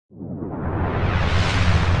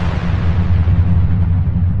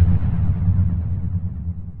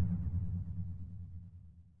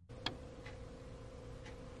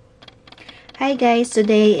Hi guys,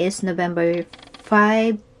 today is November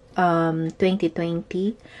 5,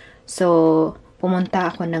 2020. So,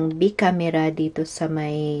 pumunta ako ng big camera dito sa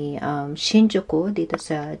may Shinjuku, dito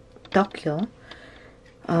sa Tokyo.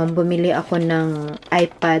 Bumili ako ng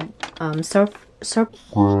iPad surprise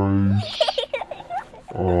birthday gift ko to kay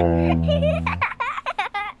Mama. Early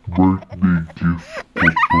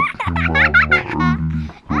birthday gift.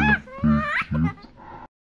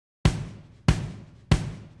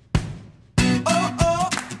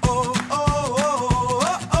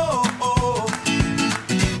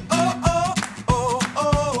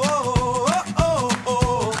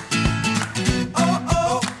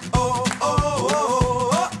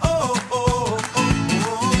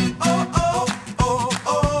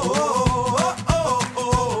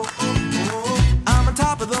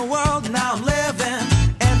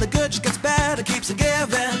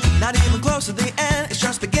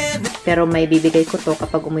 Pero may bibigay ko to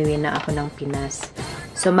kapag umuwi na ako ng Pinas.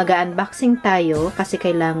 So, mag-unboxing tayo kasi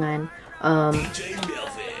kailangan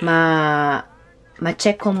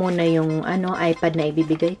ma-check ko muna yung iPad na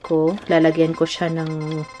ibibigay ko. Lalagyan ko siya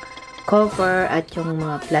ng cover at yung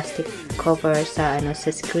mga plastic cover sa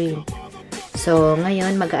screen. So,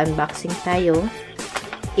 ngayon mag-unboxing tayo.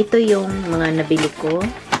 Ito yung mga nabili ko.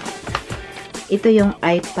 Ito yung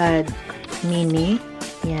iPad mini.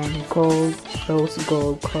 Yan, rose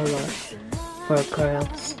gold color for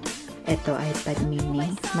girls. Ito, iPad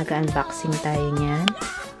mini. Mag-unboxing tayo niyan.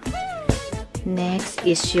 Next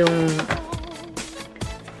is yung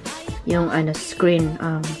screen,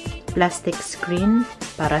 plastic screen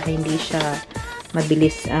para hindi siya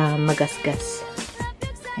mabilis magasgas.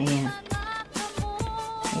 Ayan.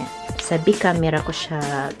 Ayan. Sa big camera ko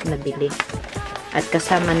siya nabili. At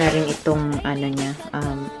kasama na rin itong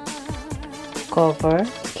cover,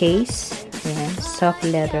 case. Ayan, soft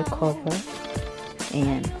leather cover.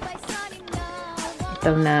 Ayan.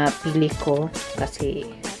 Itong napili ko kasi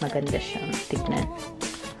maganda siyang tignan.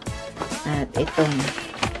 At itong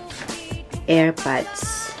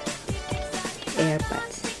Airpods.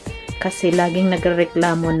 Kasi laging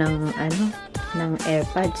nagrereklamo ng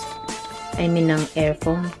Airpods. I mean ng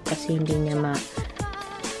earphone kasi hindi niya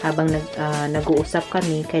habang nag-uusap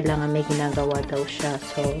kami, kailangan may ginagawa daw siya.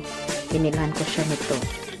 So, binilhan ko siya nito.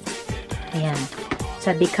 Ayan.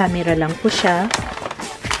 Sa big camera lang po siya.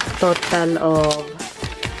 Total of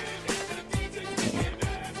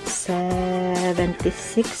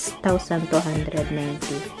 76,290.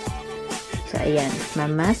 So, ayan.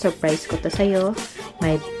 Mama, surprise ko to sa'yo.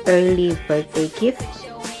 My early birthday gift.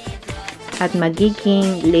 At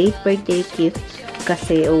magiging late birthday gift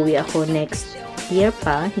kasi uwi ako next year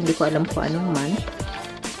pa. Hindi ko alam kung anong month.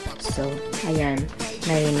 So, ayan.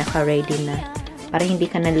 May naka-ready na. Para hindi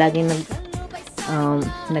ka na laging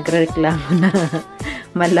nagreklamo na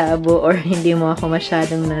malabo or hindi mo ako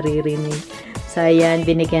masyadong naririnig. So, ayan.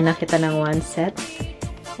 Binigyan na kita ng one set.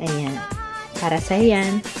 Ayan. Para sa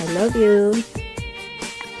yan. I love you.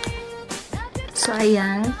 So,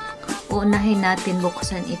 ayan. Uunahin natin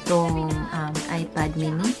buksan itong iPad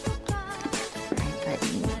mini.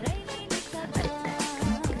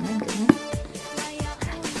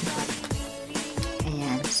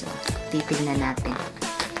 Titignan natin.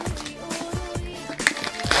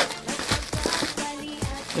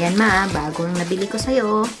 Yan bagong nabili ko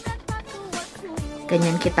sa'yo.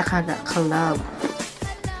 Ganyan kita ka-love.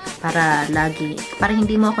 Para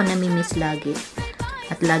hindi mo ako namimiss lagi.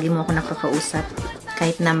 At lagi mo ako nakakausap.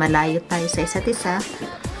 Kahit na malayo tayo sa isa't isa.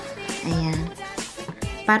 Ayan.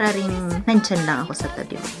 Para rin nandyan lang ako sa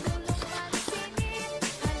tabi mo.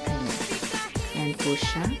 Ayan. Yan po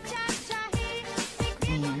siya.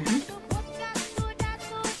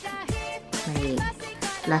 May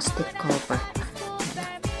plastic cover.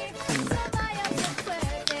 Ano ba ito?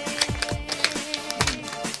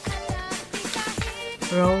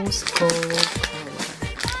 Rose gold color.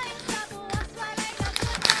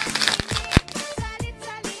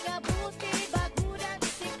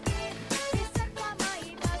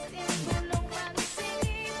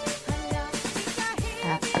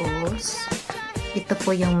 Tapos, ito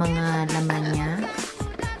po yung mga laman niya.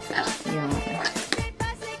 Yung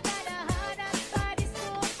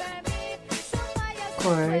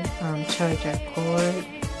cord, charger cord,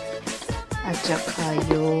 at saka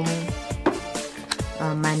yung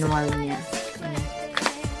manual niya.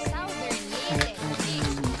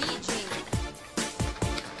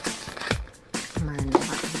 Manual.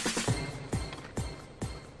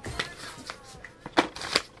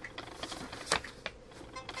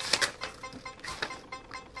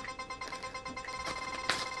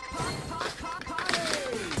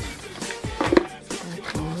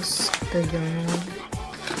 Tapos, ito yung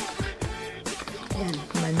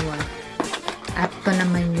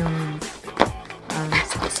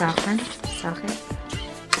sa akin.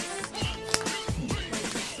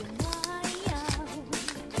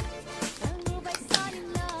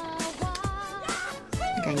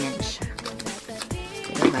 Ganyan siya.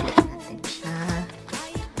 Pero balik natin siya.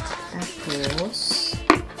 Tapos,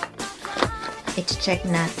 i-check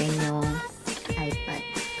natin yung iPad.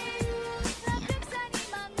 Ayan.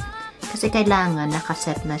 Kasi kailangan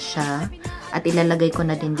nakaset na siya. At ilalagay ko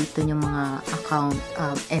na din dito yung mga account,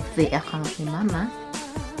 FB account ni Mama.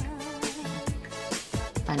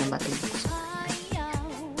 Paano ba ito buksan?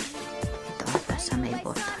 Ito ata sa may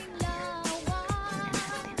button.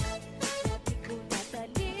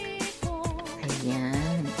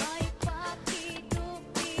 Ayan.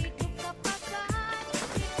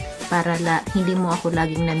 Para hindi mo ako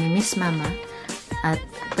laging namimiss, Mama. At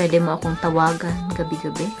pwede mo akong tawagan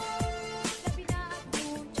gabi-gabi.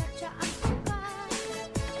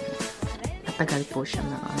 Tagal po siya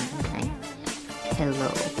mga online.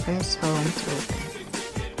 Hello. Press home to open.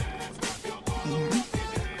 Ayan.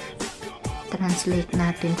 Translate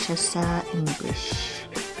natin siya sa English.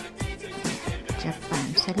 Ayan. Japan.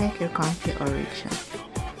 Select your country origin.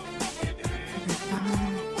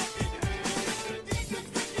 Japan.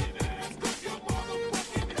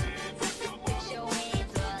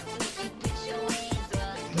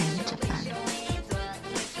 Ayan, Japan.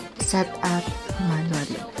 Set up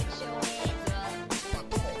manually.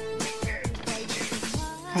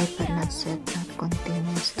 iPad not set up,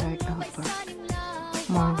 continue, start over,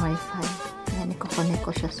 more Wi-Fi. Ayan, iko-connect ko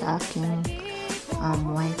siya sa aking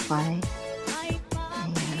Wi-Fi.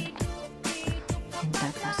 Ayan,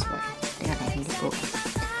 enter password. Teka lang, hindi ko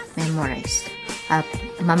memorize.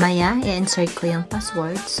 Mamaya, i-insert ko yung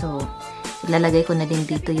password. So, ilalagay ko na din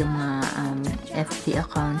dito yung mga FB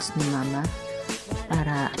accounts ni Mama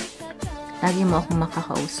para lagi mo akong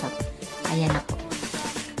makakausap. Ayan na po.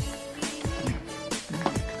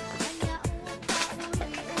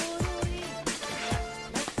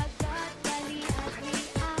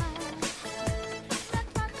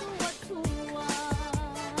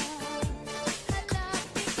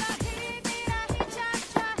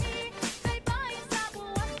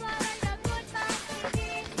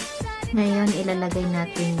 Ngayon, ilalagay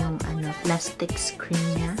natin yung plastic screen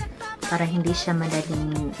niya para hindi siya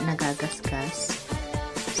madaling nagagasgas.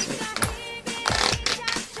 So,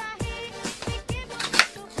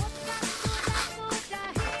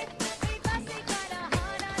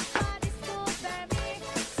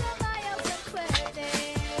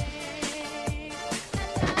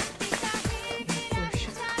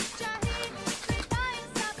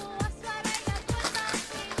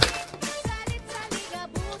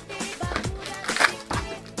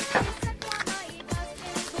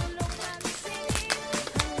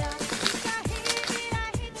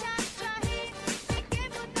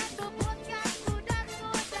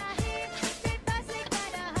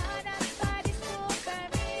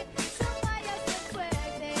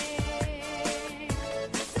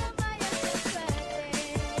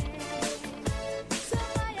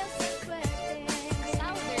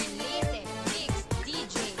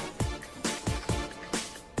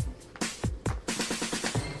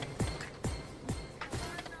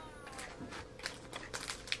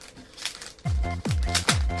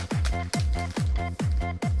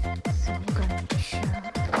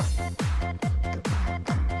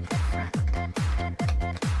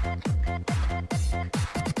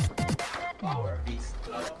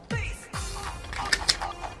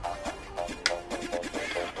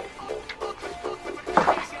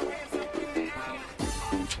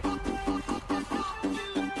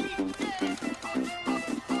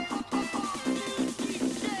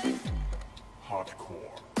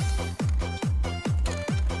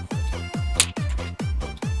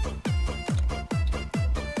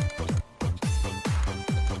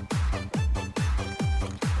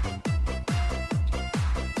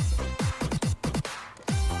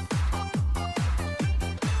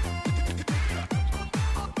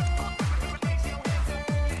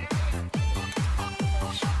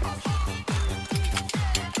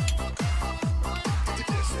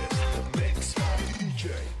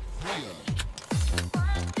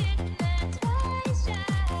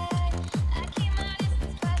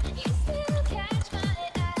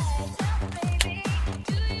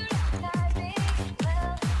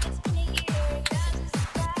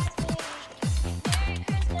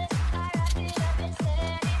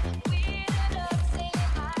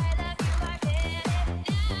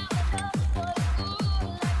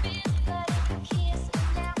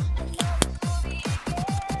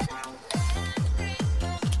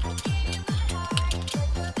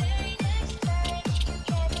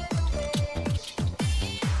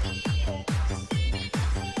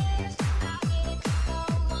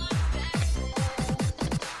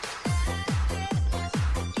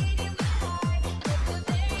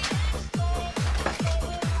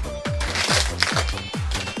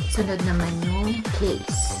 Sunod naman yung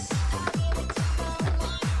case.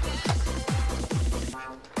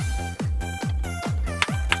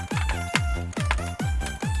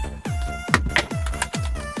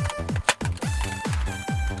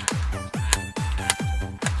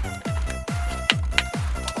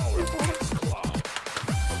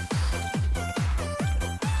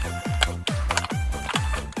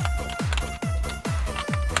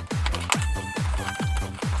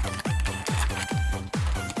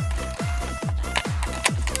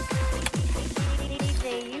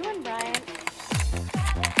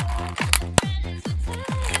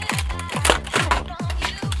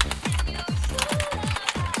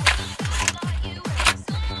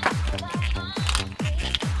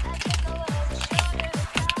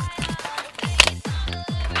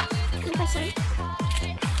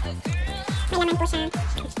 May laman po siya.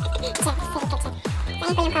 Siya, silicate siya. So,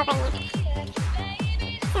 ayun po yung cover niya.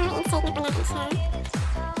 So, insert na po natin siya.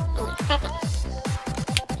 Ayun, perfect.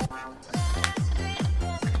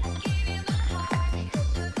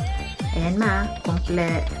 Ayan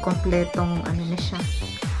kompletong ano na siya.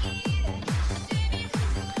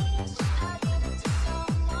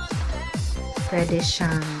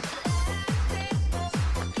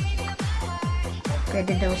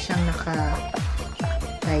 Pwede daw siyang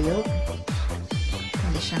nakatayo.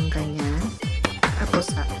 Pwede siyang ganyan. Tapos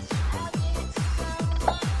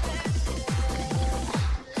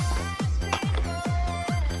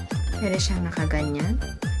pwede siyang nakaganyan.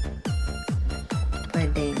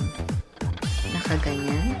 Pwede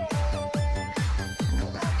nakaganyan. Ano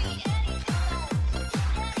ba?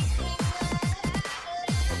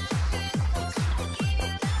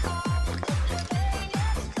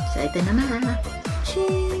 So, ito naman.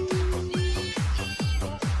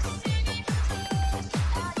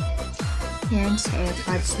 Yan, sa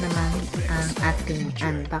Airpods naman ang ating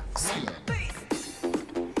unboxing.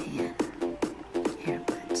 Ayan.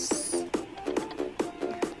 Airpods.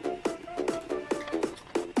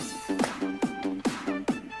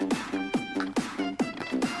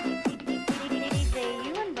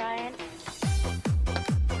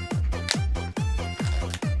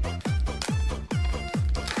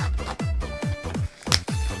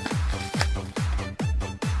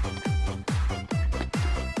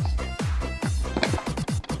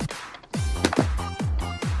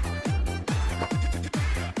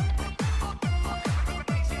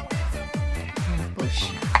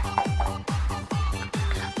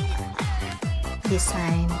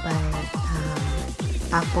 Designed by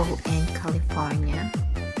Apple in California.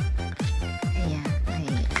 Ayan,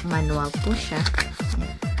 may manual po siya.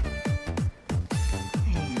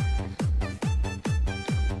 Ayan.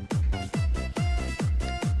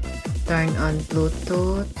 Turn on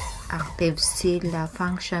Bluetooth, active sila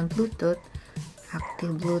function Bluetooth,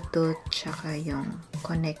 active Bluetooth, tsaka yung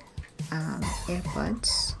connect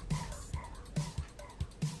Airpods.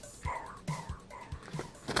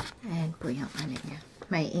 Ayan po yung ano niya.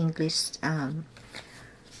 May English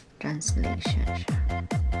translation siya.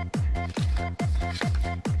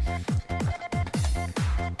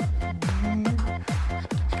 And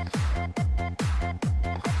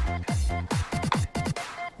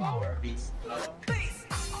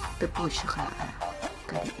ito po siya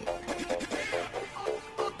kaliit.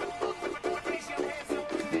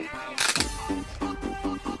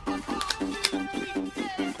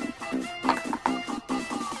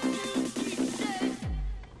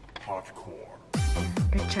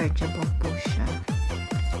 Rechargeable po siya.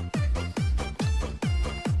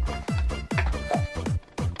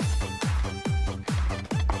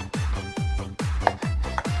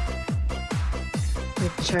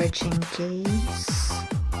 With charging case,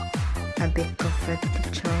 a big cover to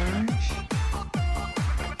charge.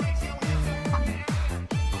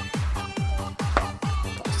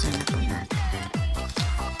 Buksan na po natin.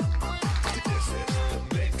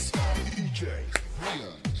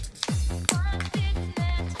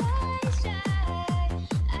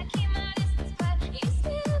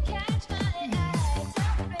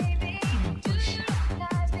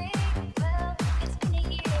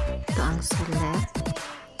 Ito ang sa left.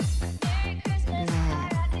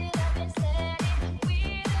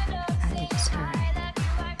 And it's sa right.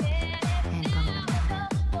 And bang naman.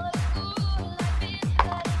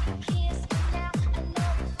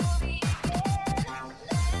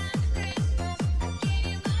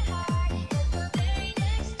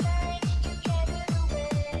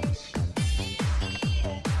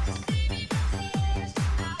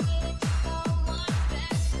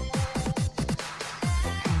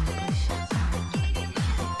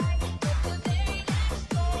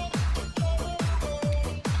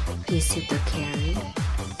 Easy to carry.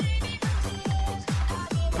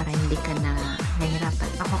 Para hindi ka na nahihirapan.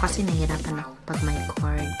 Ako kasi nahihirapan ako pag may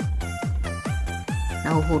cord.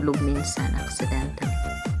 Nahuhulog minsan, accidental.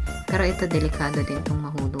 Pero ito, delikado din itong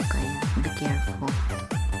mahulog, kaya be careful.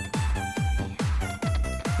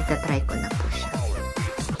 Itatry ko na po siya.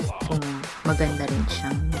 Kung maganda rin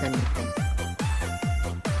siyang gamitin.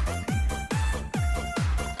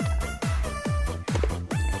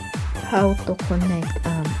 How to connect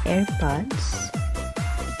AirPods.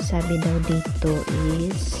 Sabi daw dito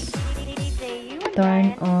is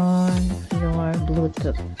turn on your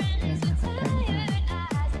Bluetooth. Ayan, naka-turn on.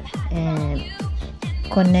 And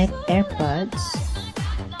connect AirPods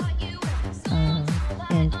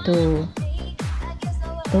and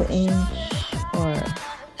 2-inch or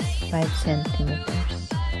 5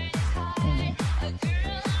 centimeters. Ayan.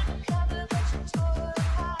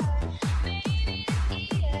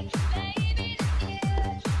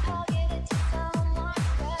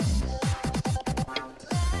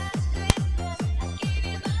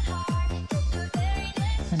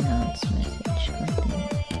 Announce message continue.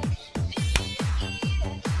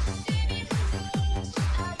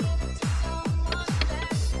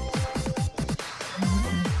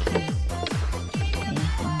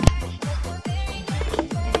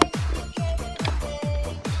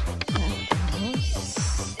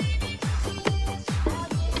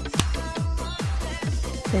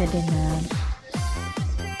 Pwede na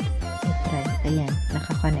i-try. Ayan,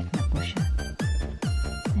 nakakonect na po siya.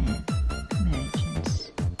 Ayan,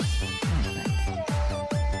 emergency.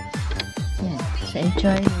 Ayan, so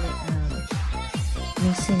enjoy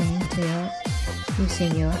listening to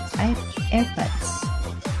using your AirPods.